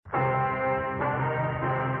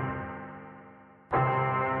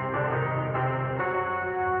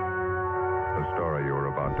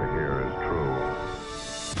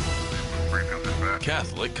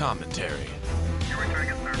Catholic commentary.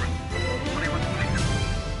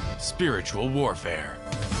 Spiritual warfare.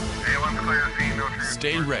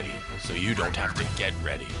 Stay ready so you don't have to get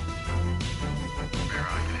ready.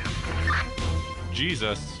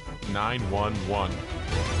 Jesus 911.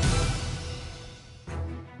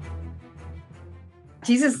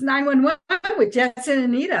 Jesus 911 with Jess and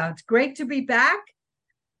Anita. It's great to be back,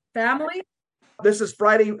 family. This is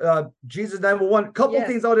Friday, Jesus 911. A couple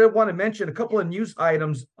things I did want to mention, a couple of news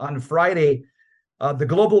items on Friday. The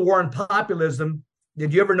global war on populism.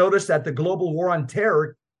 Did you ever notice that the global war on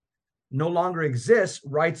terror no longer exists,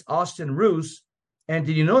 writes Austin Roos? And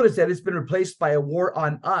did you notice that it's been replaced by a war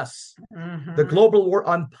on us? Mm-hmm. The global war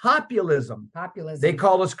on populism. They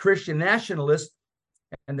call us Christian nationalists.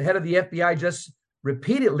 And the head of the FBI just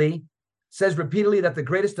says repeatedly that the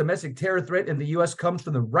greatest domestic terror threat in the U.S. comes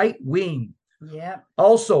from the right wing. Yeah.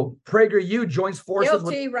 Also, PragerU joins forces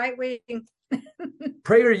with right wing.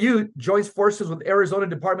 PragerU joins forces with Arizona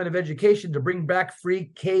Department of Education to bring back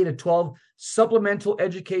free K-12 supplemental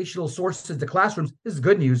educational sources to classrooms. This is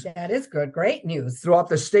good news. That is good. Great news. Throughout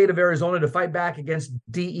the state of Arizona to fight back against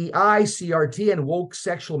DEI, CRT, and woke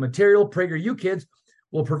sexual material, PragerU kids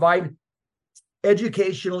will provide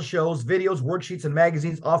educational shows, videos, worksheets, and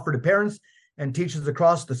magazines offered to parents and teachers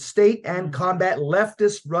across the state and combat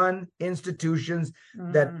leftist-run institutions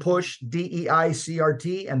that push DEI,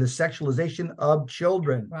 CRT, and the sexualization of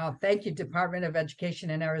children. Well, thank you, Department of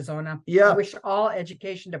Education in Arizona. Yeah. I wish all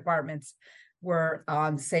education departments were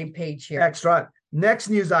on the same page here. Extra. Next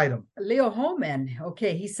news item. Leo Hohmann.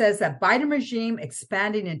 Okay, he says that Biden regime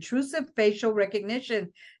expanding intrusive facial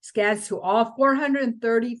recognition scans to all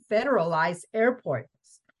 430 federalized airports.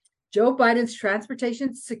 Joe Biden's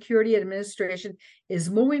Transportation Security Administration is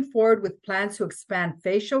moving forward with plans to expand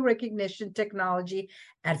facial recognition technology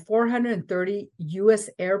at 430 U.S.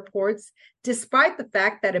 airports, despite the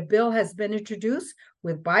fact that a bill has been introduced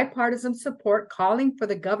with bipartisan support calling for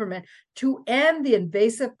the government to end the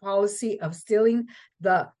invasive policy of stealing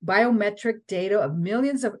the biometric data of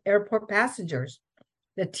millions of airport passengers.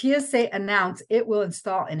 The TSA announced it will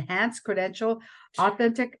install enhanced credential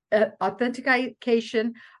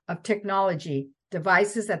authentication of technology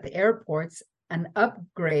devices at the airports, an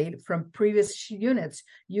upgrade from previous units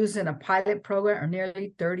used in a pilot program or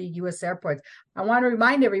nearly 30 U.S. airports. I want to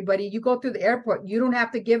remind everybody, you go through the airport, you don't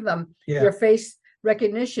have to give them your face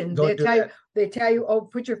recognition. They tell you, oh,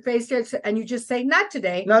 put your face there, and you just say, not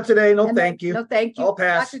today. Not today. No, thank you. No, thank you. I'll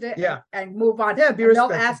pass. Not today, yeah. And move on. Yeah, be respectful.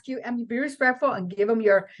 They'll ask you, and be respectful and give them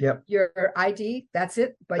your ID. That's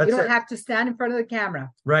it. But you don't have to stand in front of the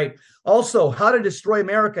camera. Right. Also, how to destroy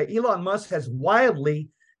America. Elon Musk has wildly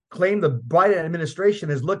claimed the Biden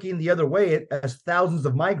administration is looking the other way as thousands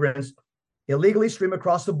of migrants illegally stream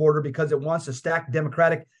across the border because it wants to stack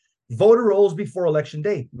Democratic voter rolls before election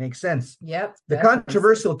day. Makes sense. Yep. The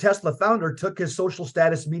controversial Tesla founder took his social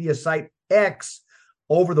status media site X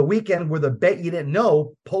over the weekend with a bet you didn't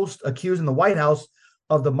know post accusing the White House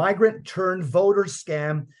of the migrant turned voter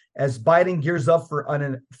scam as Biden gears up for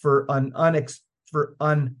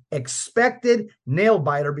unexpected nail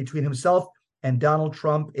biter between himself and Donald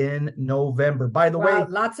Trump in November. By the way,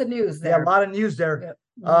 lots of news there. Yeah, a lot of news there.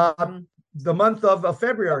 Yep. The month of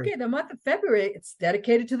February. Okay, the month of February, it's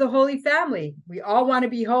dedicated to the Holy Family. We all want to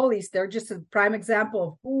be holy. They're just a prime example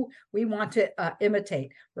of who we want to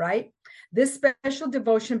imitate, right? This special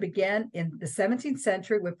devotion began in the 17th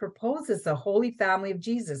century, which proposes the Holy Family of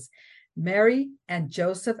Jesus. Mary and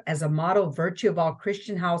Joseph as a model virtue of all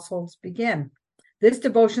Christian households begin. This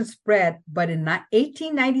devotion spread, but in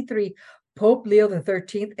 1893, Pope Leo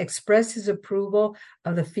XIII expressed his approval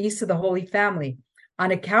of the Feast of the Holy Family.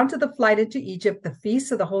 On account of the flight into Egypt, the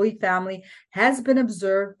Feast of the Holy Family has been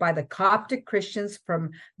observed by the Coptic Christians from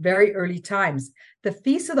very early times. The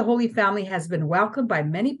Feast of the Holy Family has been welcomed by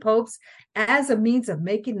many popes as a means of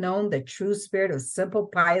making known the true spirit of simple,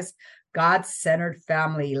 pious, God-centered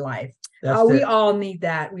family life. We all need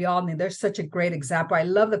that. There's such a great example. I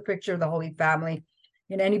love the picture of the Holy Family.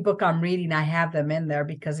 In any book I'm reading, I have them in there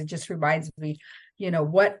because it just reminds me,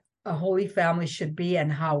 what a holy family should be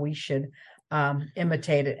and how we should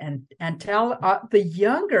imitate it and tell the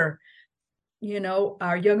younger,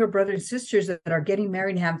 our younger brothers and sisters that are getting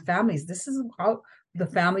married and have families, this is how the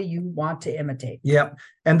family you want to imitate. Yeah.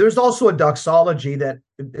 And there's also a doxology that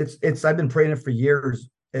I've been praying it for years.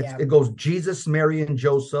 It goes, Jesus, Mary, and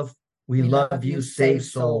Joseph, we love you, save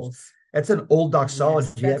souls. That's an old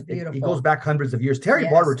doxology. Yes, that's beautiful. It goes back hundreds of years. Terry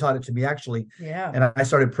Barber taught it to me, actually. Yeah. And I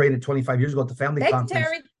started praying it 25 years ago at the family conference.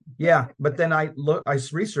 Terry. Yeah, but then I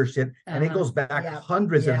researched it, and it goes back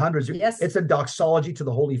hundreds and hundreds. Yes. It's a doxology to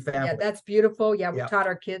the Holy Family. Yeah, that's beautiful. Yeah, we taught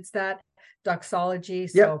our kids that. doxology.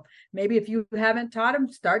 Yep. So maybe if you haven't taught them,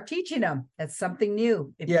 start teaching them. That's something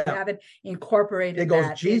new. If Yeah. you haven't incorporated It goes,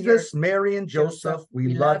 that in Jesus, your- Mary, and Joseph,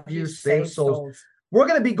 we love you, save souls. souls. We're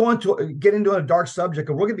going to be going to get into a dark subject,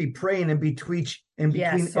 and we're going to be praying in between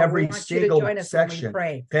Yes, so we every want you to single join us when we section.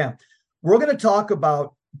 pray. Okay. We're going to talk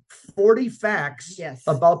about 40 facts Yes.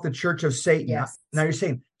 about the Church of Satan. Yes. Now you're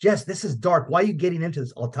saying, Jess, this is dark. Why are you getting into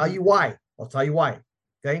this? I'll tell you why.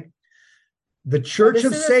 Okay. The Church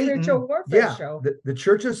of This is a Satan, spiritual warfare show. the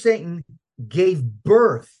Church of Satan gave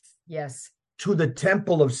birth Yes. to the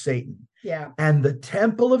temple of Satan. Yeah. And the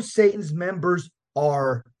temple of Satan's members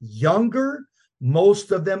are younger.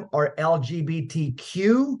 Most of them are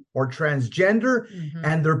LGBTQ or transgender, Mhm.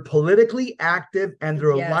 and they're politically active, and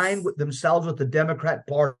they're Yes. aligned with themselves with the Democrat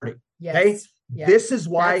Party. Yes. Okay? Yes. This is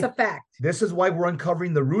why That's a fact. this is why we're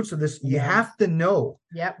uncovering the roots of this. You Yeah. have to know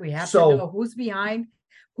Yep. We have So- to know who's behind,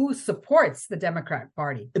 who supports the Democrat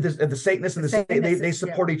Party. the Satanists and the Satan, they Satanists,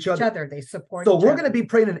 support yeah, each other. They support So each we're other. going to be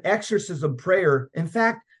praying an exorcism prayer. In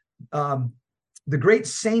fact, the great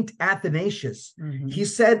Saint Athanasius, Mhm. he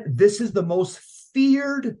said this is the most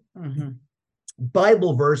feared Mhm.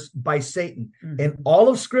 Bible verse by Satan. Mhm. In all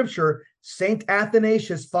of Scripture, Saint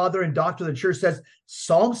Athanasius, father and doctor of the church, says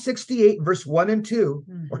Psalm 68, verse 1 and 2,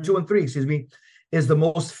 or Mhm. 2 and 3, excuse me, is the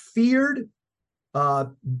most feared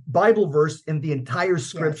Bible verse in the entire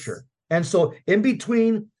Scripture. Yes. And so in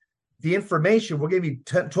between the information, we'll give you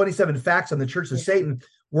 27 facts on the Church of Yeah. Satan.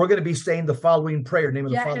 We're going to be saying the following prayer, in the name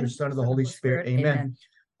of the Yeah, Father, and Son, and the Holy Spirit. Amen. Amen.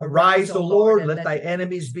 Arise, O Lord, let and thy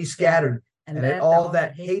enemies be scattered, and let all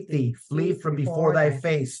that hate thee flee from before thy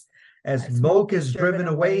face. As smoke is driven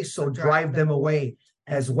away, so drive them away.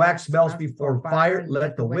 As wax melts before fire,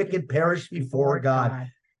 let the wicked perish before God.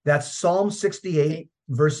 That's Psalm 68,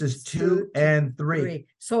 verses 2 and 3.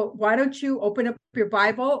 So why don't you open up your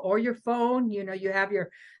Bible or your phone? You know, you have your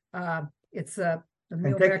it's the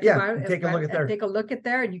New American Bible. And take a look at there. Take a look at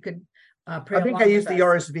there, and you could pray. I think I used the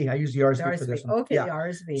RSV. I used the RSV for this one. Okay, Yeah. the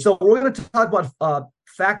RSV. So we're going to talk about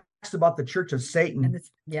facts about the Church of and Satan.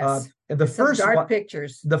 it's, yes, And the some first dark one,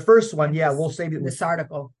 pictures. the first one, in yeah, this- we'll say in this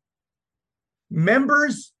article.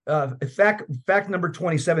 members. Fact number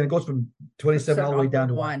 27. It goes from 27 all the way down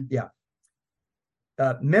to 1. Yeah.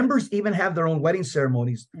 Members even have their own wedding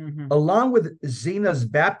ceremonies. Mhm. Along with Zena's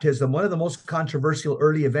baptism, one of the most controversial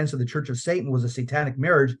early events of the Church of Satan was the satanic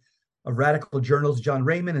marriage of radical journalist John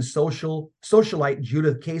Raymond and socialite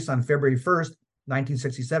Judith Case on February 1st,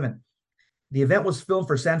 1967. The event was filmed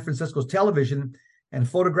for San Francisco's television, and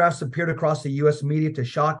photographs appeared across the U.S. media to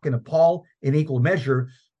shock and appall in equal measure,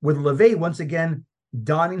 with LaVey once again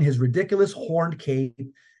donning his ridiculous horned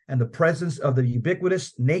cape and the presence of the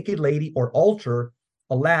ubiquitous naked lady or altar.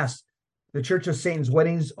 Alas, the Church of Satan's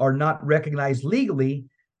weddings are not recognized legally,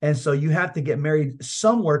 and so you have to get married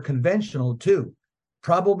somewhere conventional too.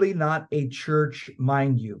 Probably not a church,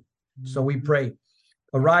 mind you. So we pray,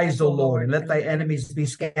 arise, O Lord, and let thy enemies be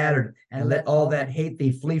scattered, and let all that hate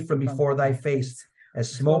thee flee from before thy face.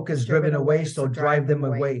 As smoke is driven away, so drive them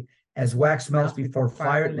away. As wax melts before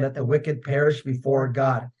fire, let the wicked perish before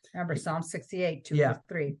God. Remember Psalm 68, 2 Yeah. to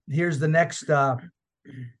 3. Here's the next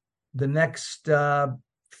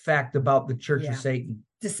fact about the Church Yeah. of Satan.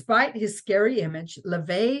 Despite his scary image,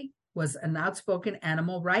 LaVey was an outspoken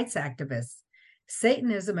animal rights activist.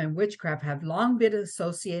 Satanism and witchcraft have long been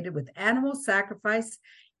associated with animal sacrifice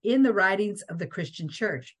in the writings of the Christian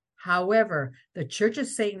church. However, the Church of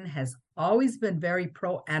Satan has always been very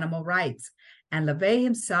pro-animal rights, and LaVey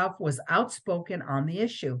himself was outspoken on the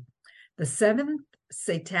issue. The seventh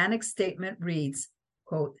satanic statement reads,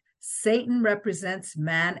 quote, Satan represents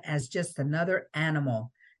man as just another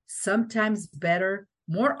animal, sometimes better,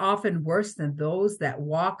 more often worse than those that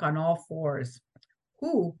walk on all fours,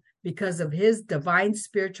 who, because of his divine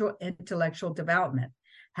spiritual intellectual development,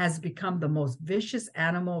 has become the most vicious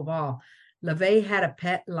animal of all. LaVey had a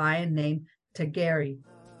pet lion named Tagari,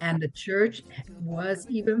 and the church was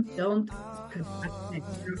even filmed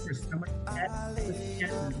for someone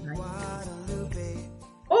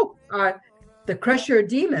the Crusher of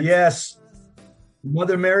Demons. Yes.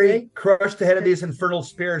 Mother Mary Okay. crushed the head of these infernal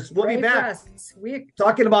spirits. We'll be Pray for back us. We're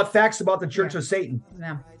talking about facts about the Church of Satan.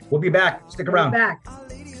 now We'll be back. Stick around. back.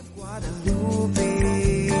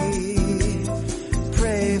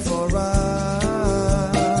 Pray for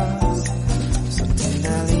us. So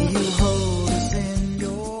tenderly you hold us in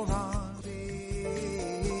your arms.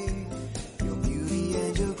 Your beauty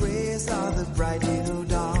and your grace are the bright little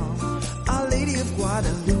dawn. Our Lady of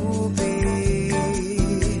Guadalupe,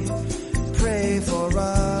 pray for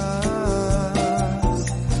us.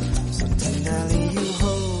 So tenderly you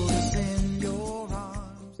hold us in your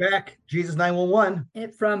arms. Back Jesus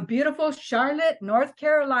 911. From beautiful Charlotte, North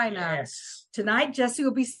Carolina. Yes. Tonight, Jesse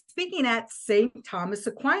will be speaking at St. Thomas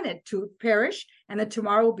Aquinas Parish, and then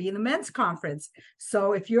tomorrow will be in the men's conference.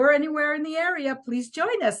 So if you're anywhere in the area, please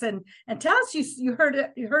join us and tell us you heard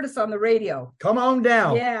us on the radio. Come on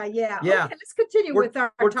down. Yeah. Yeah. Okay, let's continue with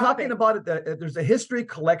our We're topic. talking about it. There's a history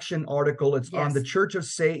collection article. It's on the Church of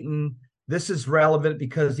Satan. This is relevant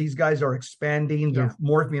because these guys are expanding. They're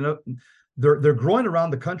morphing up. They're growing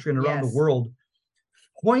around the country and around the world.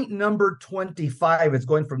 Point number 25, it's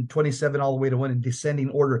going from 27 all the way to 1 in descending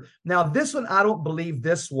order. Now, this one, I don't believe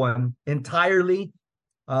this one entirely.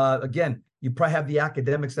 Again, you probably have the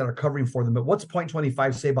academics that are covering for them. But what's point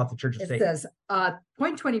 25 say about the Church of Satan? It says,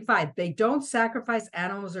 point 25, they don't sacrifice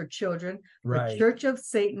animals or children. Right. The Church of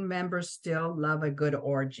Satan members still love a good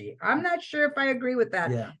orgy. I'm not sure if I agree with that.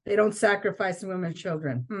 Yeah. They don't sacrifice women and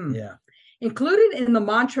children. Yeah. Included in the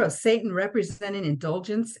mantra of Satan representing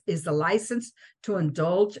indulgence is the license to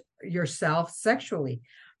indulge yourself sexually.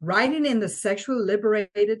 Writing in the sexually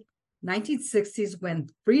liberated 1960s when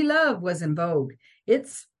free love was in vogue,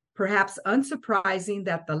 it's perhaps unsurprising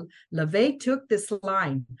that the LaVey took this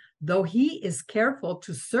line, though he is careful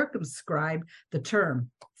to circumscribe the term.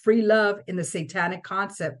 Free love in the satanic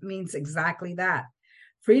concept means exactly that.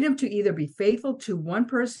 Freedom to either be faithful to one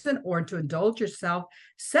person or to indulge yourself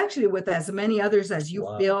sexually with as many others as you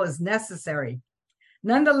feel is necessary.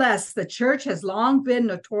 Nonetheless, the church has long been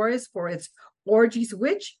notorious for its orgies,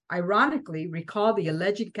 which ironically recall the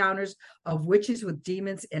alleged encounters of witches with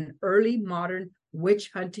demons in early modern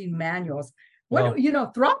witch hunting manuals.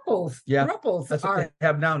 Thruples. Yeah, thruples that's what they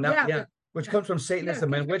have now. Which comes from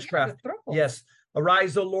Satanism and witchcraft. Yes.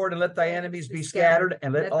 Arise, O Lord, and let thy enemies be scattered,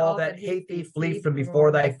 and let all that hate thee flee from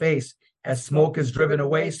before thy face. As smoke is driven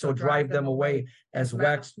away, so drive them away. As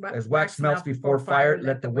wax melts before fire,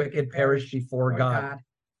 let the wicked perish before God.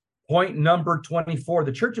 Point number 24.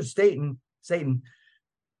 The Church of Satan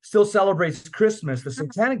still celebrates Christmas. The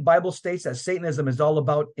Satanic Bible states that Satanism is all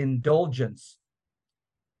about indulgence.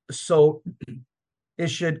 So it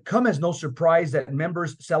should come as no surprise that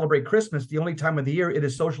members celebrate Christmas, the only time of the year it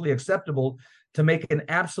is socially acceptable to make an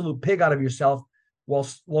absolute pig out of yourself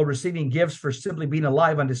while receiving gifts for simply being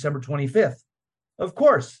alive on December 25th. Of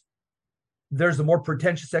course, there's a more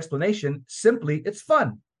pretentious explanation. Simply, it's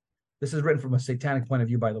fun. This is written from a satanic point of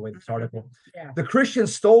view, by the way, this article. Yeah. The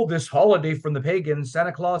Christians stole this holiday from the pagans.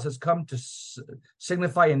 Santa Claus has come to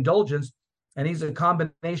signify indulgence, and he's a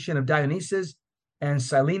combination of Dionysus and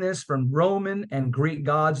Silenus from Roman and Greek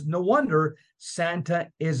gods. No wonder Santa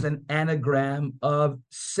is an anagram of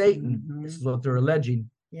Satan. Mm-hmm. This is what they're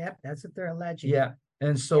alleging. Yep, that's what they're alleging. Yeah.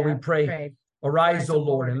 And so we pray, arise, O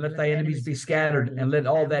Lord, and let thy enemies be scattered, and let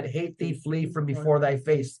all that hate thee flee from before thy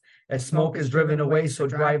face. As smoke is driven away, so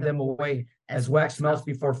drive them away. As wax melts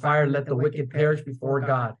before fire, let the wicked perish before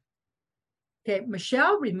God. Okay,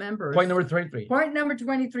 Michelle remembers. Point number 23. Point number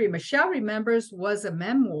 23. Michelle remembers was a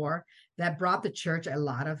memoir that brought the church a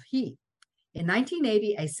lot of heat. In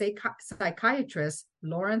 1980, a psychiatrist,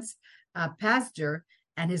 Lawrence Pazder,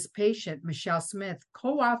 and his patient, Michelle Smith,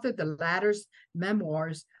 co-authored the latter's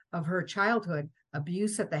memoirs of her childhood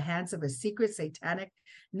abuse at the hands of a secret satanic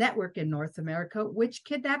network in North America, which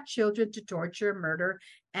kidnapped children to torture, murder,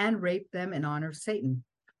 and rape them in honor of Satan,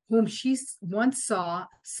 whom she once saw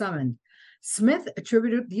summoned. Smith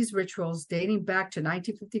attributed these rituals dating back to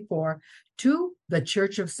 1954 to the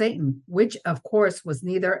Church of Satan, which, of course, was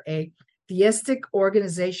neither a theistic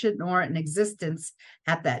organization nor in existence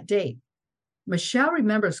at that date. Michelle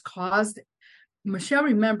remembers caused a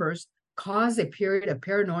period of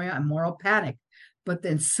paranoia and moral panic, but the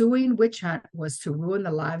ensuing witch hunt was to ruin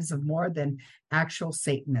the lives of more than actual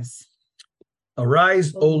Satanists.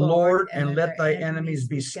 Arise, O Lord, and let thy enemies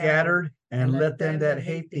be scattered, and let them that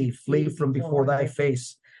hate thee flee from before thy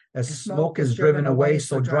face. As smoke is driven away,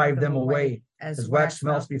 so drive them away. As wax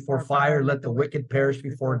melts before fire, let the wicked perish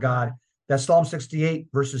before God. That's Psalm 68,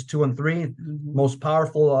 verses 2 and 3. Mm-hmm. Most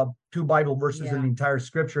powerful two Bible verses in the entire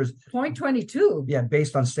scriptures. Point 22. Yeah,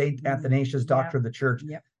 based on St. Athanasius' doctrine of the church.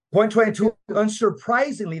 Yep. Point 22,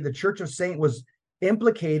 unsurprisingly, the Church of Satan was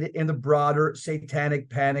implicated in the broader satanic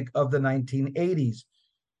panic of the 1980s.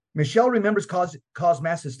 Michelle remembers caused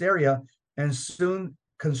mass hysteria, and soon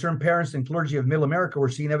concerned parents and clergy of Middle America were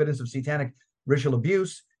seeing evidence of satanic ritual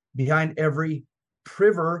abuse behind every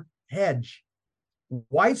priver hedge.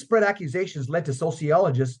 Widespread accusations led to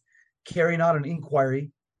sociologists carrying out an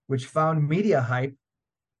inquiry which found media hype,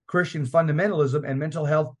 Christian fundamentalism, and mental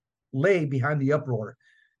health lay behind the uproar.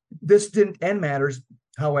 This didn't end matters,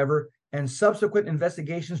 however, and subsequent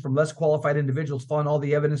investigations from less qualified individuals found all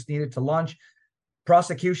the evidence needed to launch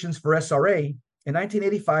prosecutions for SRA In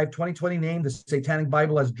 1985, 2020 named the Satanic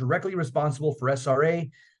Bible as directly responsible for SRA.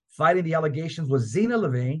 Fighting the allegations was Zena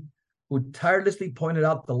LaVey, who tirelessly pointed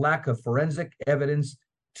out the lack of forensic evidence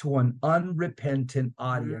to an unrepentant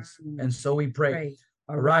audience. And so we pray.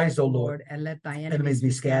 Arise, O Lord, and let thy enemies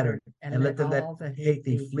be scattered, and let them that hate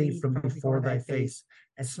thee flee from before thy face.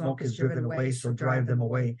 As Smoke is driven away, so drive them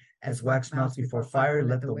away. As wax melts before fire,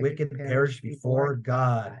 let the wicked perish before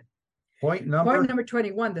God. Point number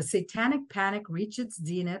 21. The satanic panic reached its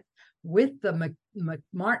zenith with the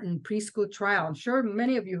McMartin preschool trial. I'm sure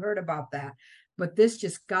many of you heard about that, but this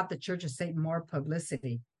just got the Church of Satan more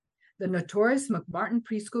publicity. The notorious McMartin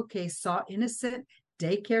preschool case saw innocent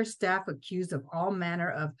daycare staff accused of all manner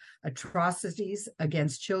of atrocities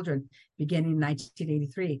against children, beginning in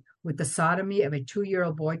 1983, with the sodomy of a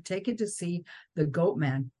 2-year-old boy taken to see the Goat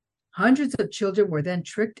Man. Hundreds of children were then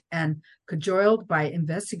tricked and cajoled by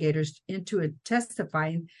investigators into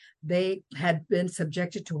testifying they had been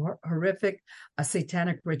subjected to horrific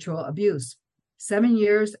satanic ritual abuse. 7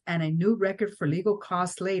 years and a new record for legal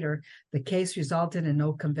costs later, the case resulted in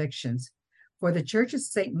no convictions. For the Church of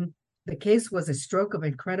Satan, the case was a stroke of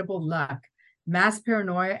incredible luck. Mass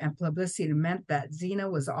paranoia and publicity meant that Zena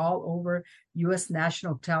was all over U.S.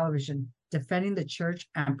 national television, defending the church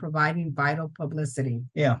and providing vital publicity.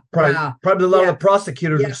 Yeah, probably a lot of the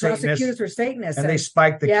prosecutors were Satanists. Prosecutors were Satanists. And they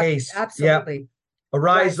spiked the case. Absolutely. Yep.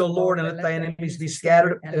 Arise, O Lord, and let thy enemies be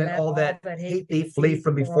scattered, and let all that hate thee flee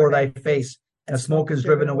from before thy face. As smoke is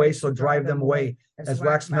driven away, so drive them away. As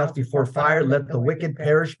wax melts before fire, let the wicked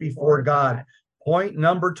perish before God. Point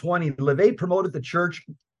number 20. LaVey promoted the church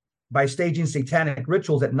by staging satanic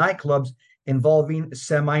rituals at nightclubs involving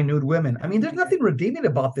semi-nude women. I mean, there's nothing redeeming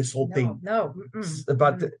about this whole thing. No.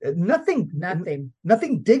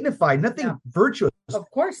 Nothing dignified, nothing virtuous. Of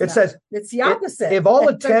course it says it's the opposite. If all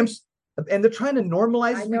attempts, and they're trying to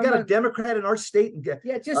normalize. We got a Democrat in our state.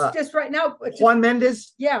 Just right now. Juan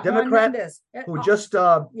Mendez, Democrat, who just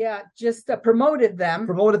promoted them.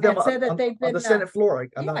 And said that they've been on the Senate floor.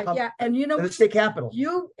 And you know, in the state capitol.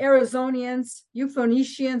 You Arizonians, you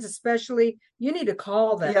Phoenicians especially, you need to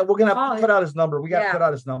call them. Yeah, we're gonna put out his number. We got to put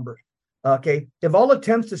out his number. Okay. If all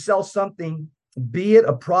attempts to sell something, be it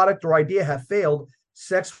a product or idea, have failed,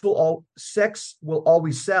 sex will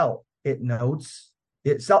always sell. It notes.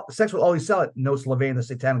 Sex will always sell, it notes LaVey in the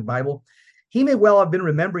Satanic Bible. He may well have been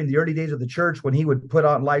remembering the early days of the church when he would put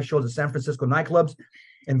on live shows at San Francisco nightclubs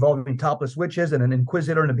involving topless witches and an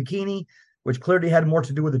inquisitor in a bikini, which clearly had more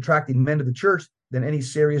to do with attracting men to the church than any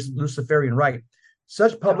serious Luciferian rite.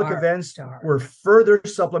 Such public events were further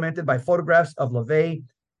supplemented by photographs of LaVey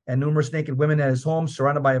and numerous naked women at his home,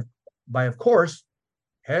 surrounded by of course,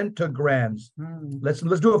 pentagrams. Let's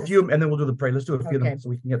do a few, and then we'll do the prayer. Let's do a few of them so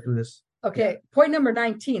we can get through this. Okay, point number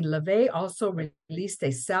 19. LaVey also released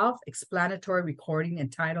a self-explanatory recording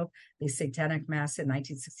entitled The Satanic Mass in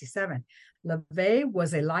 1967. LaVey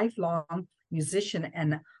was a lifelong musician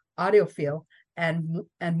and audiophile, and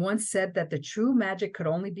once said that the true magic could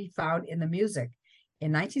only be found in the music.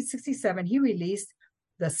 In 1967, he released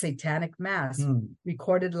The Satanic Mass,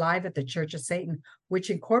 recorded live at the Church of Satan,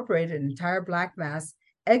 which incorporated an entire Black Mass,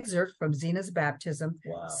 excerpt from Zena's baptism,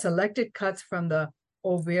 selected cuts from the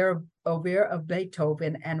Ovier of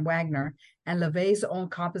Beethoven and Wagner, and LaVey's own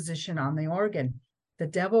composition on the organ. The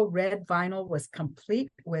Devil Red vinyl was complete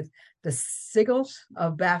with the sigils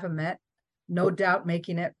of Baphomet, no doubt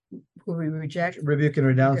making it, who we reject, rebuke and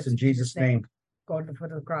renounce in Jesus' name. Go to the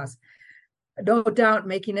foot of the cross. No doubt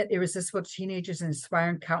making it irresistible to teenagers and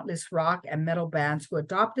inspiring countless rock and metal bands who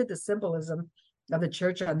adopted the symbolism of the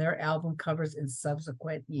church on their album covers in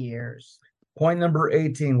subsequent years. Point number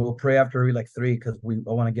 18. We'll pray after like 3 because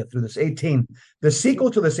I want to get through this. 18. The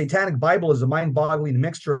sequel to the Satanic Bible is a mind-boggling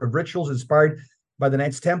mixture of rituals inspired by the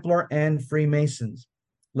Knights Templar and Freemasons.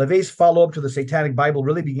 LaVey's follow-up to the Satanic Bible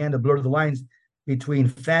really began to blur the lines between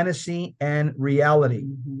fantasy and reality.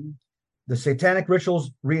 The Satanic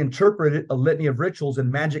rituals reinterpreted a litany of rituals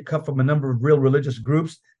and magic cut from a number of real religious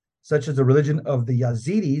groups, such as the religion of the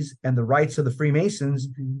Yazidis and the rites of the Freemasons,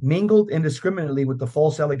 mingled indiscriminately with the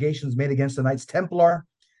false allegations made against the Knights Templar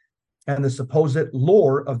and the supposed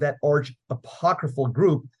lore of that arch apocryphal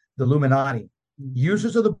group, the Illuminati.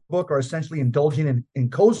 Users of the book are essentially indulging in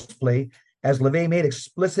cosplay, as LaVey made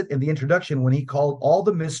explicit in the introduction when he called all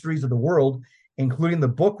the mysteries of the world, including the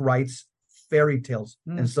book rites, fairy tales.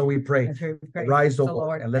 And so we pray, rise, O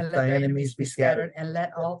Lord, and let thy enemies be scattered, and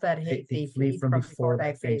let all that hate thee flee from before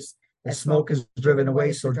thy face. As smoke is driven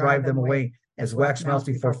away, so drive them away. As wax melts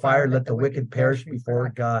before fire, let the wicked perish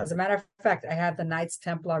before God. As a matter of fact, I have the Knights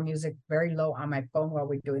Templar music very low on my phone while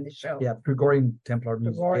we're doing the show. Yeah, Gregorian Templar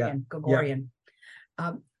music. Gregorian.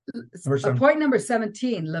 Point number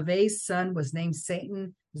 17, LaVey's son was named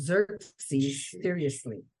Satan Xerxes.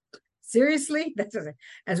 Seriously?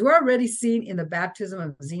 As we're already seen in the baptism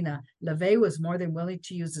of Zena, LaVey was more than willing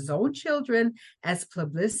to use his own children as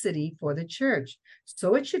publicity for the church.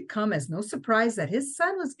 So it should come as no surprise that his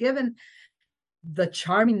son was given the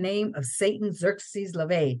charming name of Satan Xerxes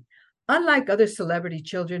LaVey. Unlike other celebrity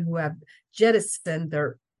children who have jettisoned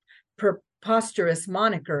their preposterous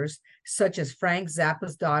monikers, such as Frank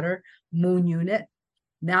Zappa's daughter, Moon Unit,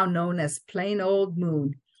 now known as plain old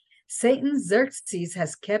Moon, Satan Xerxes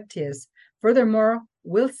has kept his. Furthermore,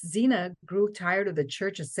 whilst Zena grew tired of the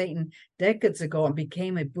Church of Satan decades ago and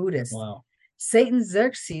became a Buddhist, Satan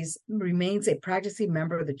Xerxes remains a practicing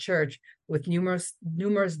member of the church with numerous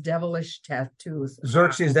devilish tattoos.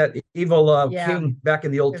 Xerxes, that evil king back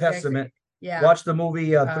in the Old Testament. Yeah. Watch the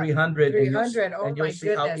movie 300. 300. And you'll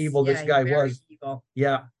see how evil this guy was. Evil.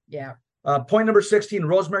 Yeah. Yeah. Point number 16,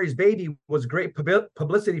 Rosemary's Baby was great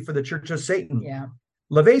publicity for the Church of Satan. Yeah.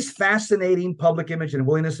 LaVey's fascinating public image and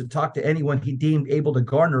willingness to talk to anyone he deemed able to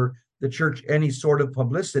garner the church any sort of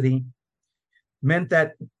publicity meant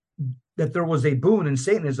that there was a boom in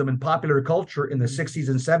Satanism in popular culture in the 60s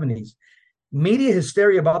and 70s. Media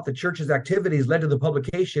hysteria about the church's activities led to the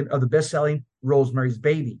publication of the best-selling Rosemary's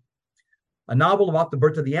Baby, a novel about the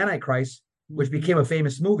birth of the Antichrist, which became a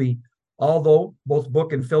famous movie, although both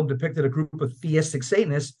book and film depicted a group of theistic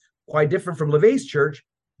Satanists quite different from LaVey's church.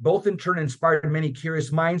 Both in turn inspired many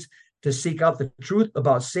curious minds to seek out the truth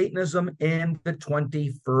about Satanism in the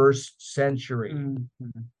 21st century.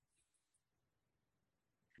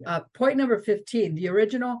 Point number 15, the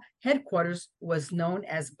original headquarters was known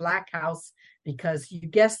as Black House because, you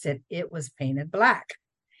guessed it, it was painted black.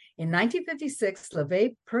 In 1956,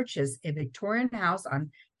 LaVey purchased a Victorian house on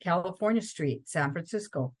California Street, San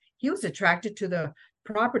Francisco. He was attracted to the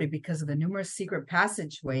property because of the numerous secret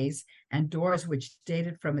passageways and doors which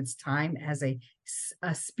dated from its time as a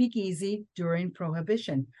speakeasy during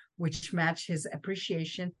Prohibition, which matched his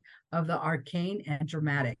appreciation of the arcane and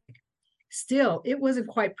dramatic. Still, it wasn't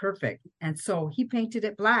quite perfect, and so he painted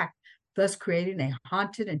it black, thus creating a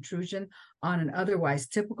haunted intrusion on an otherwise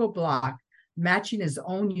typical block, matching his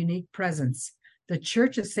own unique presence. The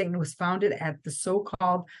Church of Satan was founded at the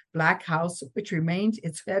so-called Black House, which remained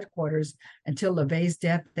its headquarters until LaVey's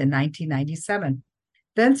death in 1997.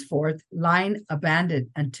 Thenceforth, lying abandoned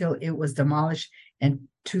until it was demolished in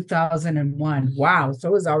 2001. Wow, so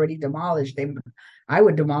it was already demolished. I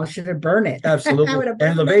would demolish it and burn it. Absolutely.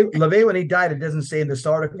 And LaVey, when he died, it doesn't say in this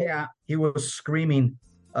article, he was screaming,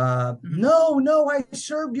 no, I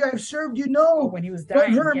served you, no. When he was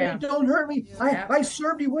dying, don't hurt me. I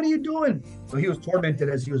served you, what are you doing? So he was tormented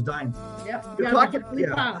as he was dying.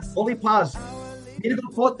 Holy pause. Need to go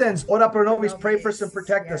potens, ora pro nobis, pray for us and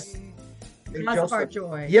protect us. Cause our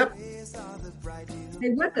joy. Yep. Stay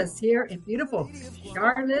with us here in beautiful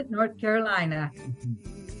Charlotte, North Carolina.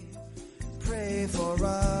 Pray for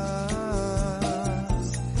us,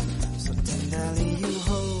 so tenderly you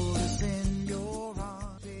hold us in your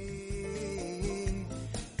arms.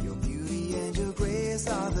 Your beauty and your grace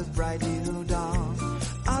are the bright little dawn.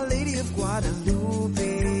 Our Lady of Guadalupe,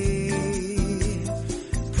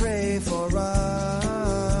 pray for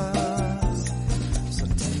us, so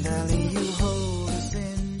tenderly you hold us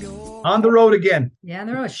in your on the road again. Yeah, on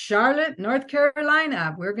the road. Charlotte, North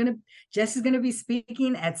Carolina. Jesse's going to be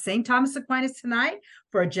speaking at St. Thomas Aquinas tonight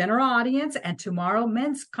for a general audience, and tomorrow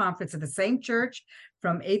men's conference at the same church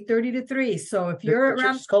from 8:30 to 3. So if you're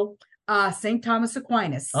around St. Thomas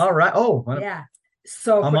Aquinas. All right. Oh, yeah.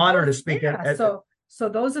 So I'm honored to speak. So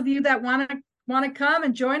those of you that want to come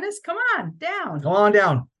and join us, come on down. Come on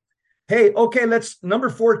down. Hey, okay, let's number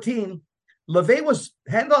 14. Handon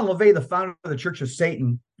LaVey, the founder of the Church of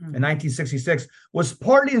Satan in 1966, was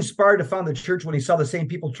partly inspired to found the church when he saw the same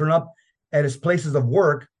people turn up at his places of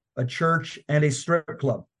work, a church and a strip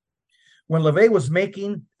club. When LaVey was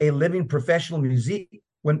making a living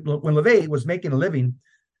when LaVey was making a living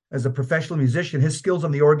as a professional musician, his skills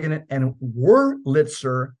on the organ and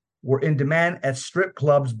Wurlitzer were in demand at strip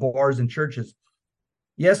clubs, bars, and churches.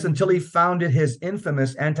 Yes, until he founded his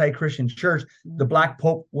infamous anti-Christian church, the Black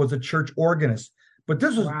Pope was a church organist. But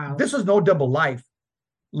this was no double life.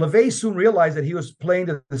 LaVey soon realized that he was playing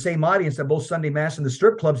to the same audience at both Sunday Mass and the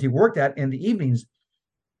strip clubs he worked at in the evenings.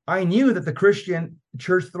 I knew that the Christian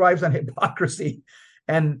church thrives on hypocrisy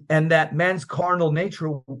and that man's carnal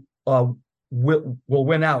nature will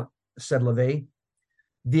win out, said LaVey.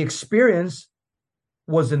 The experience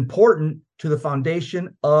was important to the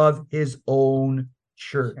foundation of his own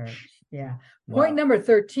church. Yeah. Wow. Point number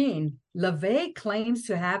 13, LaVey claims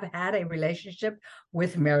to have had a relationship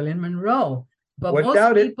with Marilyn Monroe. But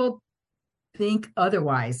Without most it- people think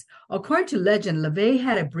otherwise. According to legend, LaVey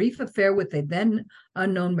had a brief affair with the then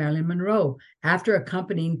unknown Marilyn Monroe after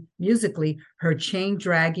accompanying musically her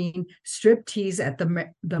chain-dragging striptease at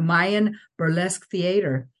the Mayan Burlesque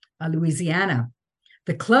Theater, Louisiana.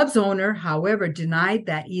 The club's owner, however, denied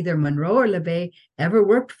that either Monroe or LaVey ever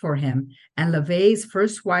worked for him, and LaVey's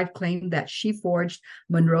first wife claimed that she forged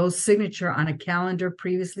Monroe's signature on a calendar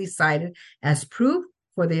previously cited as proof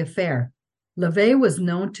for the affair. LaVey was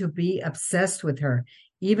known to be obsessed with her,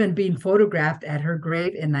 even being photographed at her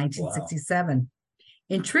grave in 1967.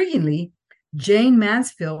 Intriguingly, Jane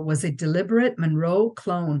Mansfield was a deliberate Monroe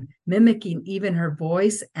clone, mimicking even her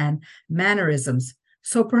voice and mannerisms.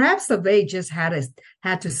 So perhaps LaVey just had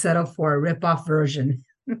to settle for a rip-off version.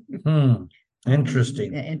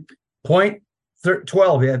 Interesting. And Point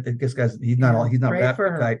 12. Yeah, this guy's he's not pray that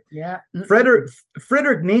for her. guy. Yeah.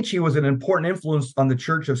 Friedrich Nietzsche was an important influence on the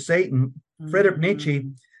Church of Satan. Friedrich Nietzsche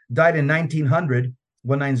died in 1900.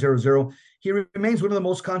 He remains one of the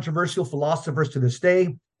most controversial philosophers to this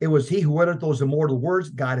day. It was he who uttered those immortal words,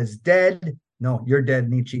 God is dead. No, you're dead,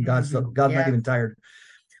 Nietzsche. God's not even tired.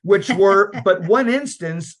 Which were but one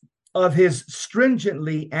instance of his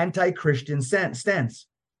stringently anti-Christian stance.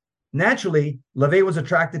 Naturally, LaVey was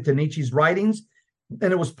attracted to Nietzsche's writings,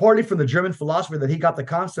 and it was partly from the German philosopher that he got the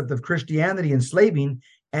concept of Christianity enslaving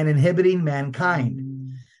and inhibiting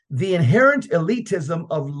mankind. The inherent elitism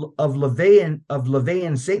of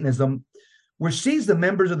LaVeyan Satanism, which sees the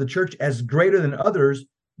members of the church as greater than others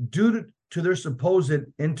due to their supposed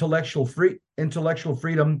intellectual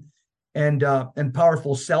freedom and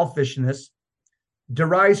powerful selfishness,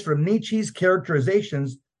 derives from Nietzsche's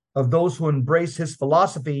characterizations of those who embrace his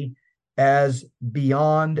philosophy as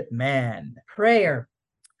beyond man. Prayer.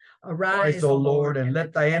 Arise, O Lord, and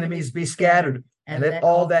let thy enemies be scattered, and let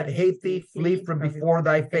all that hate thee flee from before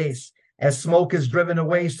thy face. As smoke is driven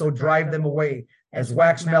away, so drive them away. As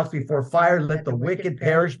wax melts before fire, let the wicked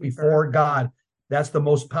perish before God. That's the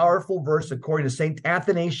most powerful verse according to Saint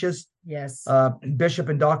Athanasius, Yes. Bishop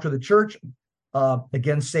and Doctor of the Church,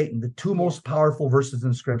 against Satan. The two most powerful verses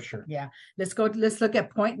in Scripture. Yeah. Let's look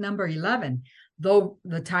at point number 11. Though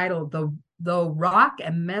rock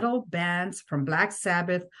and metal bands from Black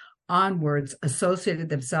Sabbath onwards associated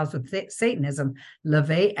themselves with Satanism,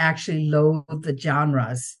 LaVey actually loathed the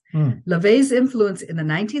genres. LaVey's influence in the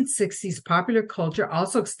 1960s popular culture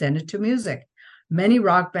also extended to music. Many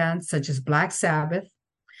rock bands, such as Black Sabbath,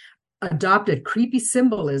 adopted creepy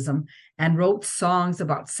symbolism and wrote songs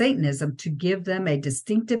about Satanism to give them a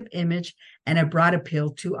distinctive image and a broad appeal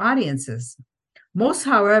to audiences. Most,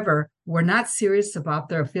 however, were not serious about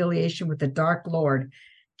their affiliation with the Dark Lord,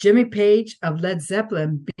 Jimmy Page of Led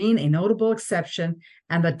Zeppelin being a notable exception,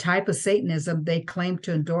 and the type of Satanism they claimed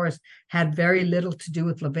to endorse had very little to do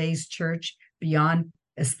with LaVey's church beyond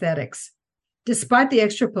aesthetics. Despite the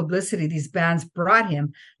extra publicity these bands brought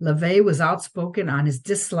him, LaVey was outspoken on his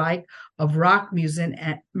dislike of rock music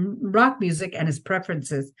and his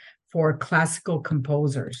preferences for classical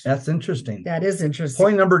composers. That's interesting. That is interesting.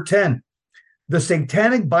 Point number 10. The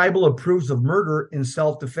Satanic Bible approves of murder in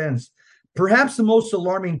self-defense. Perhaps the most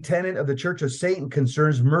alarming tenet of the Church of Satan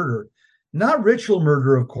concerns murder. Not ritual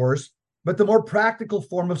murder, of course, but the more practical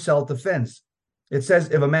form of self-defense. It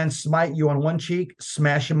says, if a man smite you on one cheek,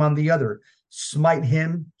 smash him on the other. Smite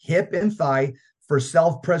him hip and thigh, for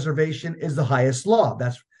self-preservation is the highest law.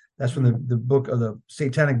 That's from the book of the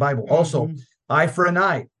Satanic Bible. Also, eye for an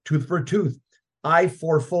eye, tooth for a tooth, eye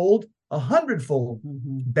fourfold, 100-fold,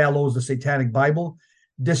 bellows the Satanic Bible.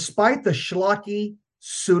 Despite the schlocky,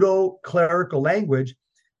 pseudo-clerical language,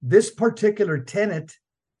 this particular tenet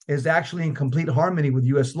is actually in complete harmony with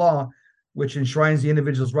U.S. law, which enshrines the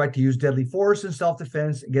individual's right to use deadly force in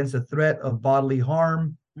self-defense against a threat of bodily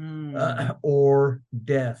harm or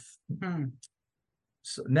death.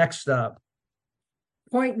 So next up.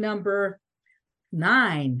 Point number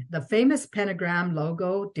 9. The famous pentagram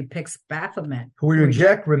logo depicts Baphomet, Who we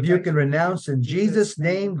reject, rebuke, and renounce in Jesus'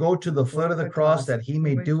 name, go to the foot of the cross that he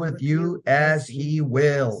may do with you as he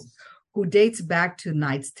wills. who dates back to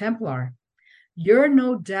Knights Templar. You're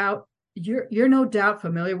no doubt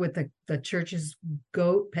familiar with the church's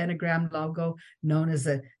goat pentagram logo known as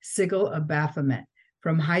a sigil of Baphomet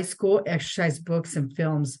from high school exercise books and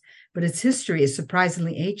films, but its history is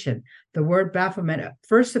surprisingly ancient. The word Baphomet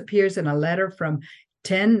first appears in a letter from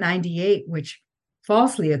 1098, which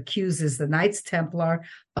falsely accuses the Knights Templar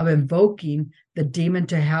of invoking the demon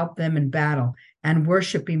to help them in battle, and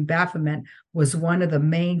worshiping Baphomet was one of the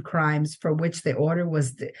main crimes for which the order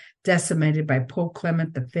was decimated by Pope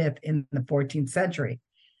Clement V in the 14th century.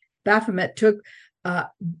 Baphomet took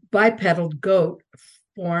bipedal goat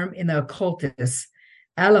form in the occultists.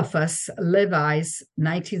 Eliphas Levi's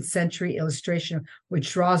 19th century illustration,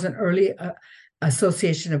 which draws an early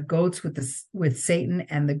association of goats with Satan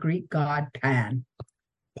and the Greek god Pan.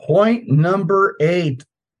 Point number 8.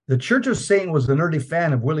 The Church of Satan was an early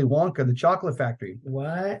fan of Willy Wonka, the Chocolate Factory.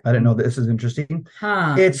 What? I didn't know this is interesting.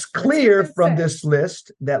 It's clear from this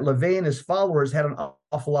list that LaVey and his followers had an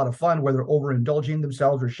awful lot of fun, whether overindulging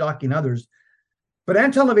themselves or shocking others. But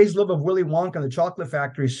Anton LaVey's love of Willy Wonka and the Chocolate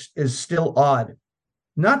Factory is still odd.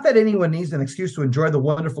 Not that anyone needs an excuse to enjoy the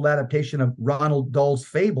wonderful adaptation of Ronald Dahl's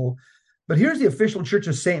fable, but here's the official Church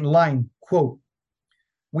of Satan line, quote,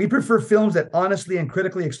 "We prefer films that honestly and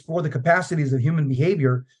critically explore the capacities of human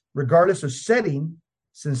behavior, regardless of setting,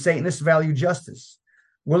 since Satanists value justice.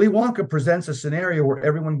 Willy Wonka presents a scenario where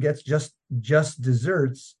everyone gets just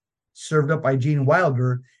desserts served up by Gene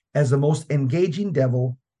Wilder as the most engaging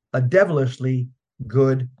devil, a devilishly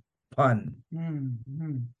good pun."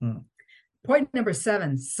 Point number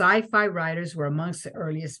 7, sci-fi writers were amongst the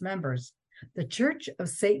earliest members. The Church of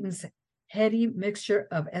Satan's heady mixture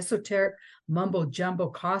of esoteric mumbo-jumbo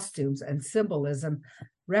costumes and symbolism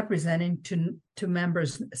representing to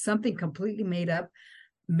members something completely made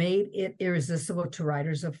it irresistible to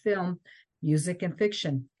writers of film, music, and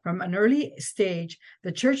fiction. From an early stage,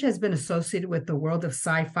 the church has been associated with the world of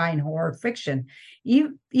sci-fi and horror fiction.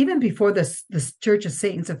 Even before the Church of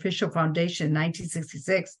Satan's official foundation in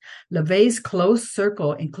 1966, LaVey's close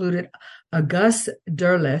circle included Auguste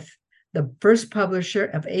Derleth, the first publisher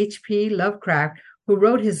of H.P. Lovecraft, who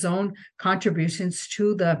wrote his own contributions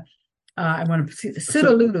to the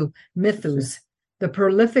Cthulhu mythos, the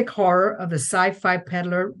prolific horror of the sci-fi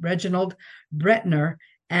peddler Reginald Bretner,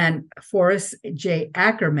 and Forrest J.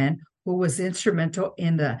 Ackerman, who was instrumental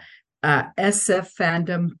in the SF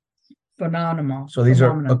fandom phenomenon. So these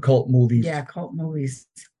are occult movies. Yeah, occult movies.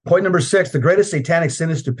 Point number 6, the greatest satanic sin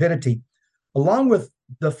is stupidity. Along with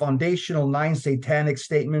the foundational 9 satanic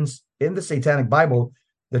statements in the Satanic Bible,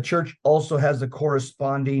 the church also has the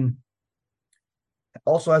corresponding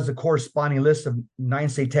list of 9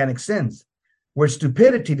 satanic sins, where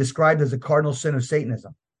stupidity described as a cardinal sin of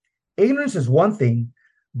Satanism. Ignorance is one thing,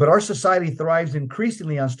 but our society thrives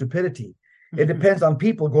increasingly on stupidity. It depends on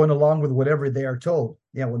people going along with whatever they are told.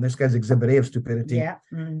 Yeah, well, this guy's exhibit A of stupidity. Yeah.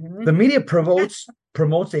 The media promotes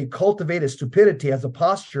a cultivated stupidity as a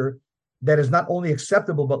posture that is not only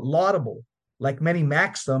acceptable but laudable. Like many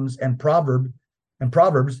maxims and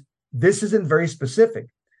proverbs, this isn't very specific,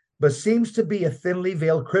 but seems to be a thinly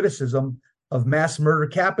veiled criticism of mass murder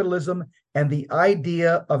capitalism and the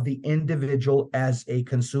idea of the individual as a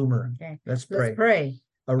consumer. Okay. Let's pray. Let's pray.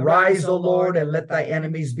 Arise, O Lord, and let thy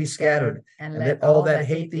enemies be scattered, and let all that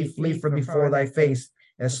hate thee flee from before thy face.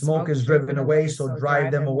 As smoke is driven away, so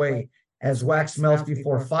drive them away. As wax melts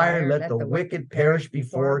before fire, let the wicked perish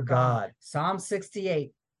before God. Psalm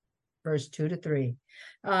 68, verse 2-3.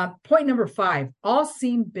 Point number 5, all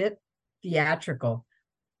seem bit theatrical.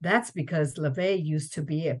 That's because LaVey used to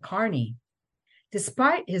be a carny.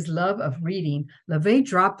 Despite his love of reading, LaVey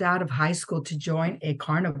dropped out of high school to join a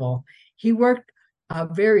carnival. He worked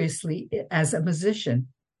variously as a musician,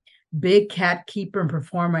 big cat keeper and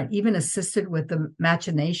performer, and even assisted with the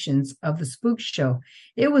machinations of the spook show.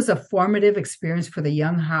 It was a formative experience for the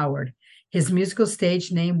young Howard. His musical stage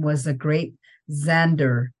name was the Great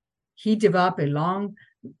Xander. He developed a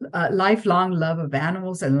lifelong love of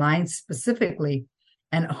animals and lions specifically,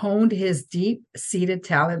 and honed his deep-seated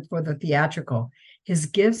talent for the theatrical. His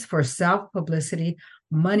gifts for self-publicity,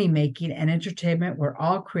 money-making, and entertainment were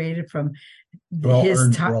all created from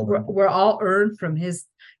were all earned from his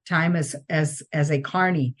time as a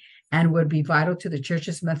carny, and would be vital to the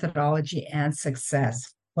church's methodology and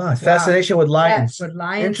success. Wow, fascination with lions. With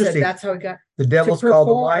lions, interesting. That's how he got. The devil's called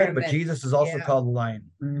the lion, but Jesus is also called the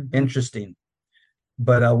lion. Interesting.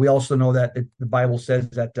 But we also know that the Bible says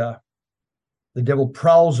that the devil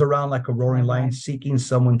prowls around like a roaring lion, seeking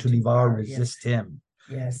someone to devour. Resist him.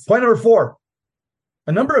 Yes. Point number 4.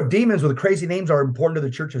 A number of demons with crazy names are important to the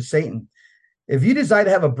Church of Satan. If you decide to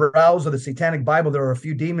have a browse of the Satanic Bible, there are a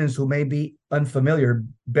few demons who may be unfamiliar.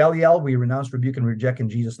 Belial, we renounce, rebuke, and reject in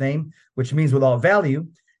Jesus' name, which means without value,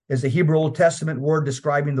 is the Hebrew Old Testament word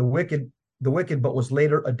describing the wicked, but was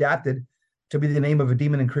later adapted to be the name of a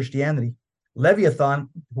demon in Christianity. Leviathan,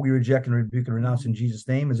 who we reject and rebuke and renounce in Jesus'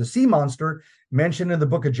 name, is a sea monster mentioned in the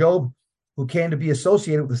book of Job, who came to be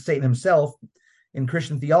associated with Satan himself in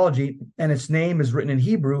Christian theology, and its name is written in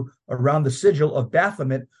Hebrew around the sigil of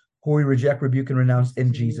Baphomet, who we reject, rebuke, and renounce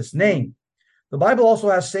in Jesus' name. The Bible also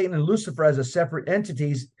has Satan and Lucifer as a separate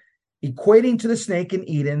entities, equating to the snake in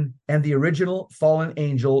Eden and the original fallen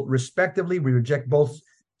angel, respectively. We reject both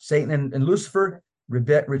Satan and Lucifer.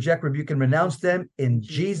 reject, rebuke, and renounce them in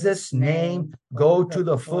Jesus' name. Go to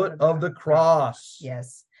the foot of the cross.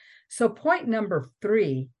 Yes. So point number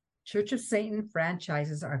 3, Church of Satan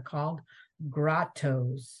franchises are called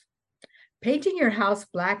grottos. Painting your house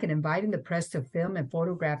black and inviting the press to film and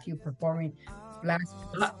photograph you performing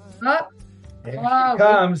blasphemy. Here she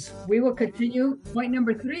comes. We will continue point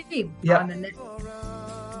number 3 Yep. on the next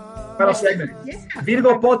Final segment. Yeah.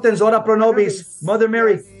 Virgo potens, ora pro nobis. Mother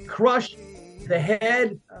Mary, crush the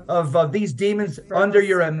head of these demons under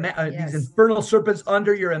your these infernal serpents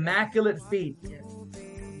under your immaculate feet.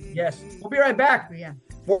 Yes. We'll be right back. Yeah.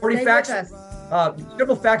 40 Stay facts, with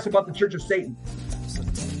several facts about the Church of Satan. So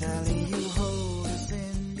tenderly you hold us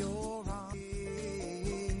in your arms.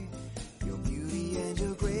 Your beauty and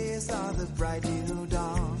your grace are the bright new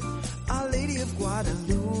dawn. Our Lady of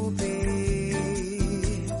Guadalupe,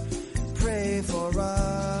 pray for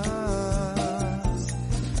us.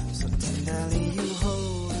 So tenderly you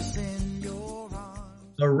hold us in your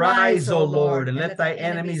arms. Arise, O Lord, and let thy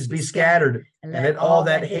enemies be scattered, and let all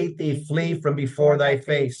that hate thee flee from before thy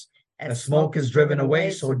face. As smoke is driven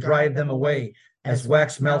away, so drive them away. As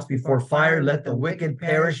wax melts before fire, let the wicked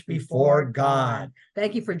perish before God.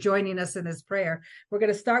 Thank you for joining us in this prayer. We're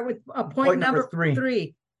going to start with point number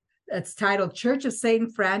 3. It's titled Church of Satan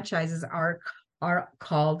franchises are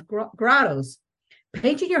called grottos.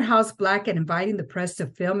 Painting your house black and inviting the press to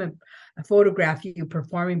film and photograph you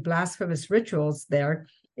performing blasphemous rituals there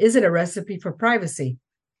isn't a recipe for privacy.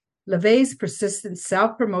 LaVey's persistent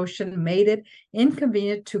self-promotion made it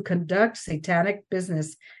inconvenient to conduct satanic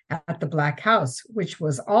business at the Black House, which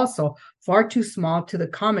was also far too small to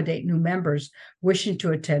accommodate new members wishing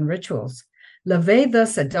to attend rituals. LaVey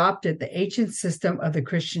thus adopted the ancient system of the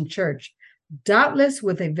Christian church, doubtless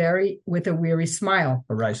with a wry smile,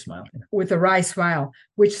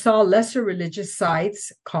 which saw lesser religious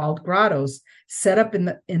sites called grottos set up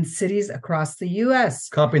in cities across the U.S.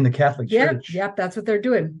 Copying the Catholic Church. Yep, that's what they're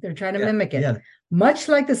doing. They're trying to mimic it. Yeah. Much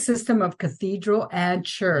like the system of cathedral and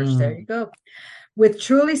church. There you go. With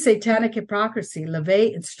truly satanic hypocrisy,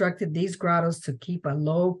 LaVey instructed these grottos to keep a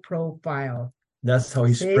low profile. That's how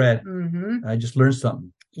he spread. I just learned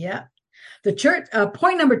something. Yeah. The church,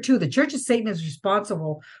 point number 2, the Church of Satan is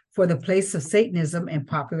responsible for the place of Satanism in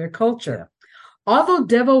popular culture. Yeah. Although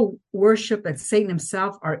devil worship and Satan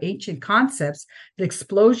himself are ancient concepts, the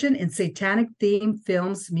explosion in satanic-themed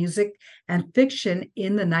films, music, and fiction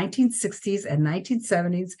in the 1960s and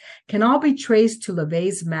 1970s can all be traced to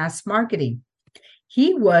LaVey's mass marketing.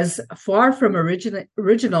 He was far from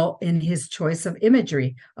original in his choice of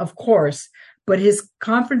imagery, of course, but his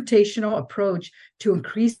confrontational approach to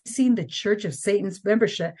increasing the Church of Satan's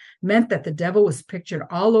membership meant that the devil was pictured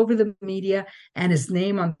all over the media and his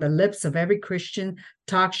name on the lips of every Christian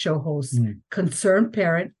talk show host, concerned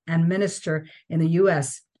parent, and minister in the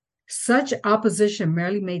U.S. Such opposition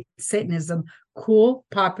merely made Satanism cool,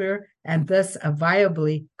 popular, and thus a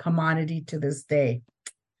viable commodity to this day.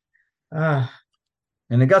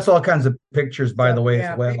 And it got all kinds of pictures, by the way,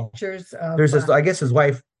 as well. Pictures of, there's this, I guess his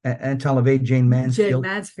wife, Anton LaVey, Jane Mansfield.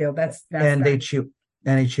 That's and they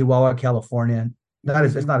Chihuahua, California.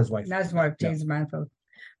 It's not his wife. Not his wife, James Mansfield.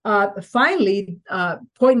 Finally,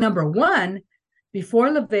 point number 1, before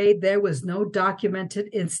LaVey, there was no documented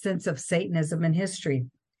instance of Satanism in history.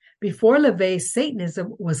 Before LaVey,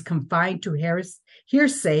 Satanism was confined to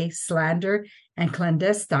hearsay, slander, and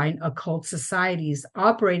clandestine occult societies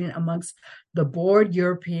operating amongst the bored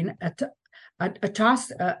European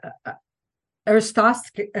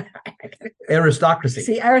aristocracy.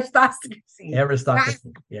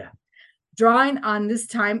 Yeah. Drawing on this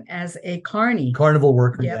time as a carnival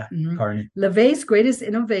worker. Yep. Yeah. Carney. LaVey's greatest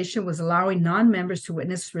innovation was allowing non-members to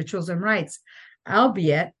witness rituals and rites,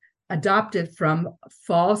 albeit adopted from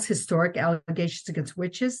false historic allegations against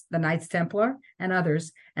witches, the Knights Templar, and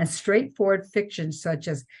others, and straightforward fiction such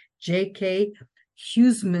as J.K.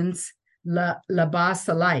 Huysmans' La Basse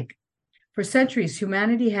alike. For centuries,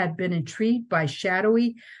 humanity had been intrigued by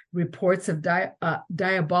shadowy reports of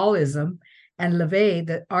diabolism, and LaVey,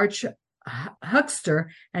 the arch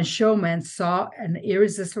huckster and showman, saw an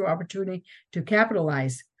irresistible opportunity to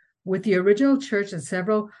capitalize. With the original church and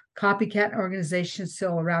several copycat organizations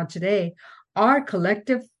still around today, our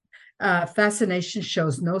collective fascination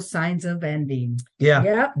shows no signs of ending.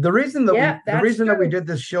 Yeah. The reason that we did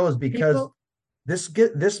this show is because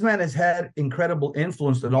this man has had incredible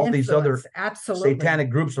influence in all these other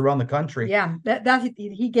satanic groups around the country. Yeah, that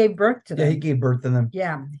he gave birth to them. Yeah, he gave birth to them.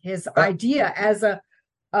 Yeah, his idea as a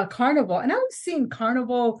carnival, and I was seeing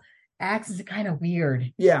carnival acts is kind of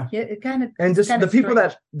weird. Yeah, it kind of, and just the people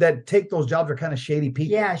that take those jobs are kind of shady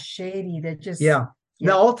people. Yeah, shady. They're just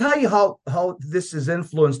Now, I'll tell you how this has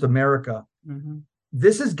influenced America. Mhm.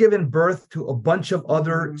 This has given birth to a bunch of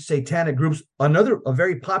other satanic groups. A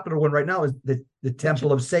very popular one right now is the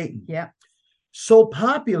Temple of Satan. Yeah. So Who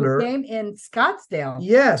popular. came in Scottsdale.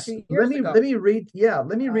 Yes. 2 Let years me ago. let me read. Yeah,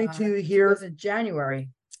 let me read to you It here. was in January.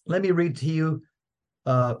 Let me read to you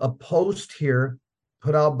a post here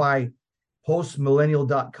put out by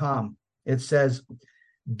postmillennial.com. It says,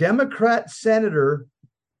 Democrat senator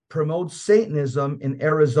promotes Satanism in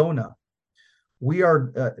Arizona. We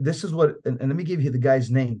are, this is what, and let me give you the guy's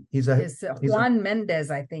name. He's Juan Mendez,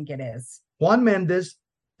 I think it is. Juan Mendez,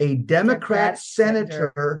 a Democrat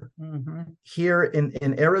senator Mhm. here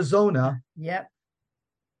in Arizona. Yep,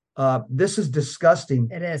 This is disgusting.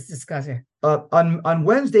 it is disgusting. On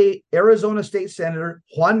Wednesday, Arizona State Senator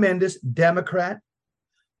Juan Mendez, Democrat,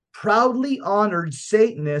 proudly honored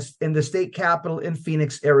Satanists in the state capitol in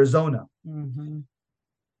Phoenix, Arizona. Mhm.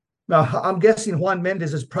 Now, I'm guessing Juan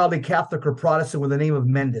Mendez is probably Catholic or Protestant with the name of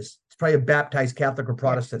Mendez. It's probably a baptized Catholic or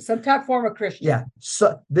Protestant. Some type form of Christian. Yeah.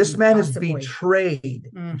 So this man has Possibly. betrayed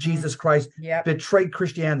Mhm. Jesus Christ, Yep. betrayed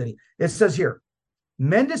Christianity. It says here,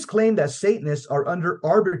 Mendez claimed that Satanists are under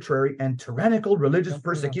arbitrary and tyrannical religious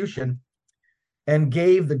persecution and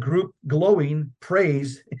gave the group glowing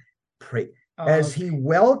praise as he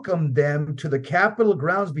welcomed them to the Capitol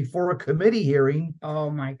grounds before a committee hearing.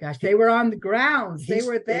 Oh my gosh, they were on the grounds. They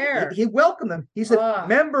were there. He welcomed them. He said,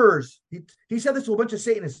 members, he said this to a bunch of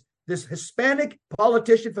Satanists, this Hispanic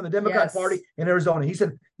politician from the Democrat Party in Arizona. He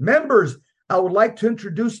said, members, I would like to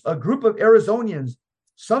introduce a group of Arizonians,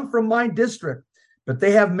 some from my district, but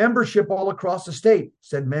they have membership all across the state,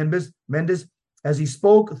 said Mendez as he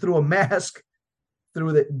spoke through a mask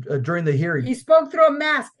during the hearing. He spoke through a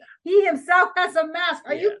mask. He himself has a mask.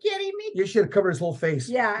 Are you kidding me? You should have covered his whole face.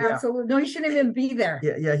 Yeah, absolutely. No, he shouldn't even be there.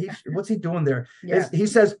 Yeah. What's he doing there? Yeah. He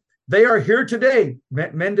says, they are here today.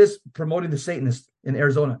 Mendez promoting the Satanists in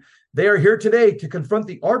Arizona. They are here today to confront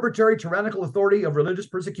the arbitrary, tyrannical authority of religious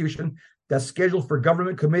persecution that's scheduled for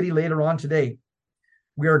government committee later on today.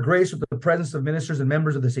 We are graced with the presence of ministers and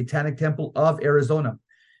members of the Satanic Temple of Arizona.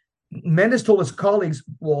 Mendez told his colleagues,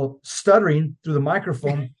 while stuttering through the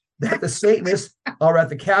microphone, that the Satanists are at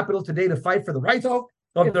the Capitol today to fight for the rights of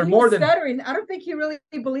their more than stuttering. I don't think he really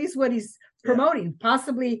believes what he's promoting.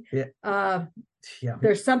 Possibly,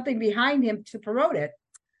 there's something behind him to promote it.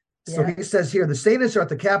 So he says here, the Satanists are at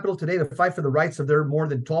the Capitol today to fight for the rights of their more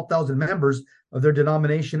than 12,000 members of their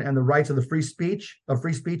denomination and the rights of the free speech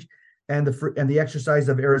and the exercise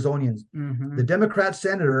of Arizonians. Mhm. The Democrat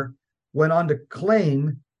senator went on to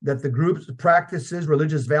claim that the group's practices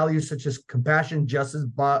religious values such as compassion, justice,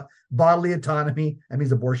 bodily autonomy, that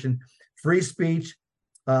means abortion, free speech,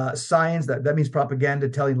 science, that means propaganda,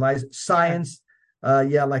 telling lies, science,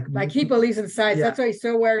 like he believes in science. That's why he's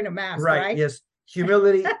still wearing a mask, right? Yes,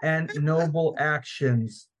 humility and noble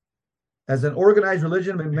actions. As an organized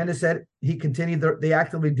religion, Mendez said he continued. They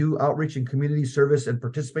actively do outreach and community service and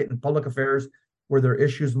participate in public affairs where their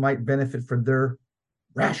issues might benefit from their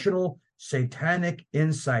rational satanic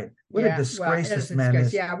insight. What a disgrace this man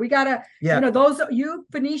is. Yeah, we gotta, you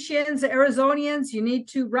Phoenicians, Arizonians, you need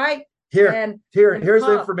to write. Here's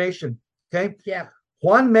the information. Okay. Yeah.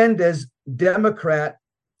 Juan Mendez, Democrat,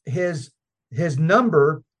 his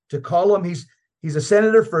number to call him, he's a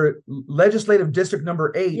senator for legislative district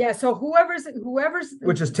number 8. Yeah. So whoever's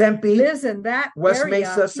which is Tempe, lives in that West area,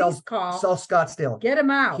 Mesa, South Scottsdale. Get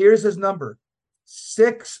him out. Here's his number: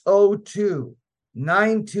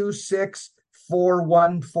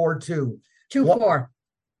 602-926-4142. 24.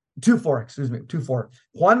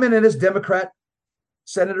 Juan Menendez, Democrat,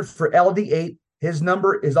 senator for LD8. His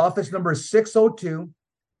office number is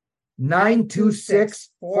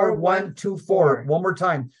 602-926-4124. One more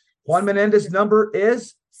time. Juan Menendez number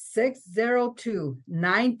is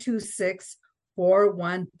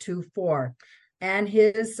 602-926-4124. And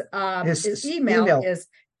his email is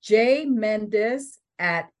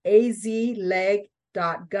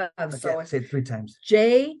jmendez@azleg.gov. Okay, so say it 3 times.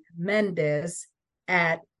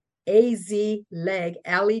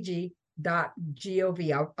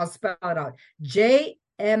 jmendez@azleg.gov. I'll spell it out.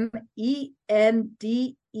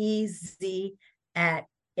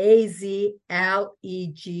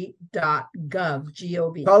 JMENDEZ@azleg.gov.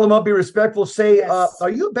 G-O-V. Call him up, be respectful. Say, are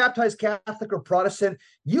you a baptized Catholic or Protestant?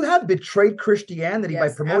 You have betrayed Christianity by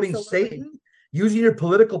promoting Satan, using your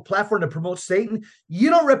political platform to promote Satan. You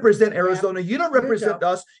don't represent Arizona. You don't represent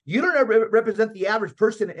us. You don't represent the average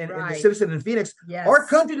person and the citizen in Phoenix. Yes. Our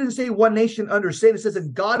country didn't say one nation under Satan. It says,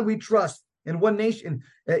 in God we trust. In one nation,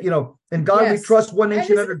 in God we trust, one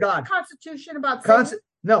nation under God. Constitution about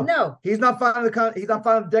No. No. He's not found in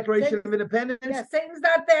the Declaration of Independence. Yeah, Satan's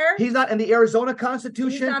not there. He's not in the Arizona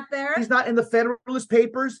Constitution. He's not there. He's not in the Federalist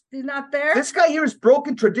Papers. He's not there. This guy here has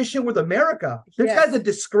broken tradition with America. This Yes. guy's a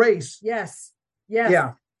disgrace. Yes. Yes.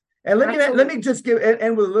 Yeah. And let Absolutely. me just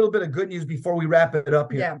end with a little bit of good news before we wrap it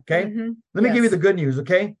up here. Yeah. Okay. Mhm. Let me give you Yes. the good news.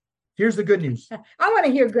 Okay. Here's the good news. I want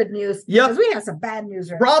to hear good news. Yep. Because we have some bad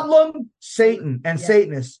news right Problem, Satan and Yeah.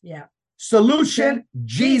 Satanists. now. Yeah. Solution,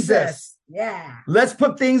 Jesus. Yeah. Let's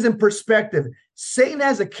put things in perspective. Satan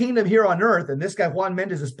has a kingdom here on earth, and this guy Juan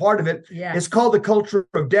Mendez is part of it. Yeah. It's called the culture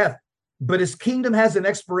of death, but his kingdom has an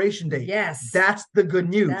expiration date. Yes. That's the good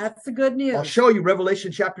news. That's the good news. I'll show you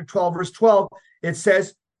Revelation chapter 12, verse 12. It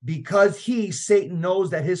says, because Satan knows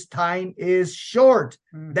that his time is short.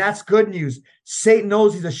 Mhm. That's good news. Satan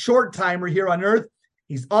knows he's a short timer here on earth.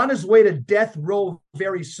 He's on his way to death row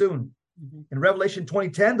very soon. Mhm. In Revelation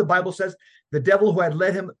 20:10, the Bible says the devil who had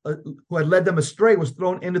led them astray was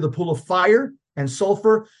thrown into the pool of fire and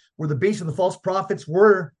sulfur, where the beast and the false prophets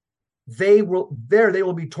were. They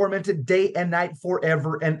will be tormented day and night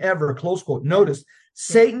forever and ever. Close quote. Notice,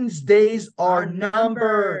 Satan's days are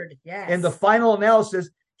numbered. Yes. In the final analysis,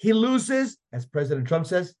 he loses, as President Trump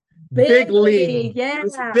says, Big league. Yeah.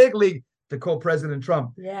 It's big league, to quote President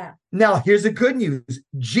Trump. Yeah. Now, here's the good news.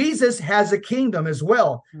 Jesus has a kingdom as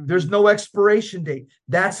well. Mhm. There's no expiration date.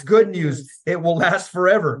 That's good news. It will last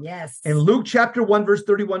forever. Yes. In Luke chapter 1, verse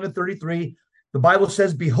 31 to 33, the Bible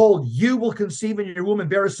says, behold, you will conceive in your womb and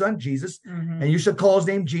bear a son, Jesus, Mhm. and you shall call his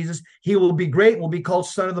name Jesus. He will be great, will be called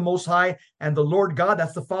Son of the Most High, and the Lord God,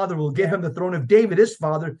 that's the Father, will give Yeah. him the throne of David, his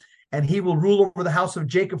father, and he will rule over the house of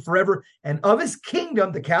Jacob forever. And of his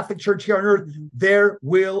kingdom, the Catholic Church here on earth, Mhm. there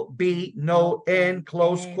will be no end,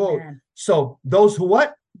 close quote. Amen. So those who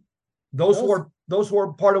what? Those who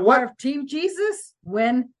are part of what? Our Team Jesus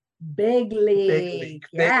win big league. league.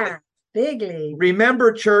 Big Yeah. league. Big league.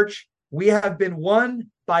 Remember, church, we have been won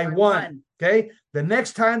by By one. one. Okay. The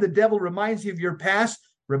next time the devil reminds you of your past,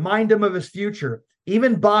 remind him of his future.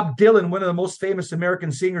 Even Bob Dylan, one of the most famous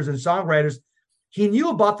American singers and songwriters, he knew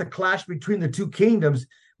about the clash between the two kingdoms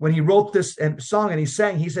when he wrote this song, and he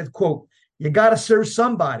sang, he said, quote, you got to serve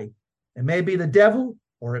somebody. It may be the devil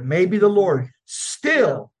or it may be the Lord.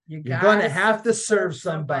 Still, you're going to have to serve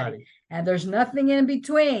somebody. And there's nothing in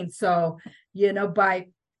between. So,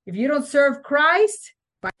 if you don't serve Christ,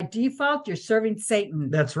 by default, you're serving Satan.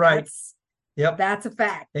 That's right. Yep. That's a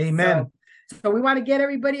fact. Amen. So we want to get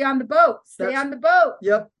everybody on the boat. Stay on the boat.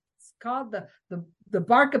 Yep. It's called the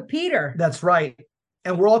bark of Peter. That's right.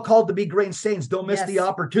 And we're all called to be great saints. Don't miss Yes. the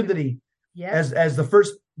opportunity. Yes. As the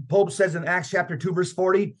first Pope says in Acts chapter 2, verse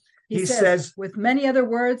 40, he says, with many other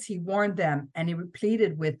words, he warned them and he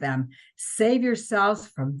pleaded with them, save yourselves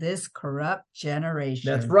from this corrupt generation.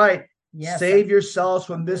 that's right. Yes. Save yourselves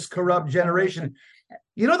from this corrupt generation.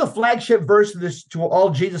 You know the flagship verse of this to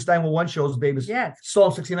all Jesus 911 shows, babies? Yes.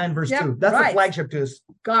 Psalm 69, verse Yep, 2. That's right. the flagship to us.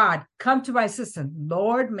 God, come to my assistance.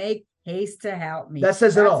 Lord, make haste to help me. That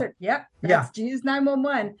says it all. Yep. That's Yeah. Jesus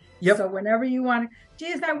 911. Yep. So whenever you want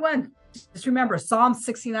Jesus 911, just remember Psalm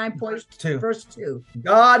 69 2. verse 2.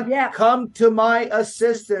 God, Yeah. come to my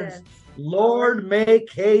assistance. Lord,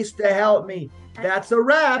 make haste to help me. That's a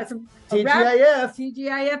wrap. That's a wrap. TGIF.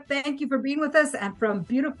 TGIF, thank you for being with us. And from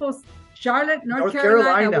beautiful Charlotte, North North Carolina,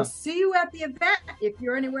 Carolina. we'll see you at the event if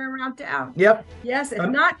you're anywhere around town. Yep, Yes, if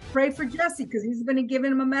not, pray for Jesse because he's been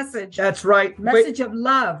giving him a message. that's right. Message of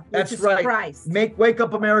love, which That's is right. Christ. Wake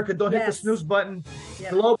up, America. Don't hit the Yes. snooze button.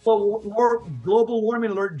 Yep. Global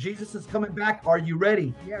warming alert. Jesus is coming back. Are you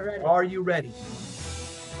ready? Yeah, ready. Are you ready?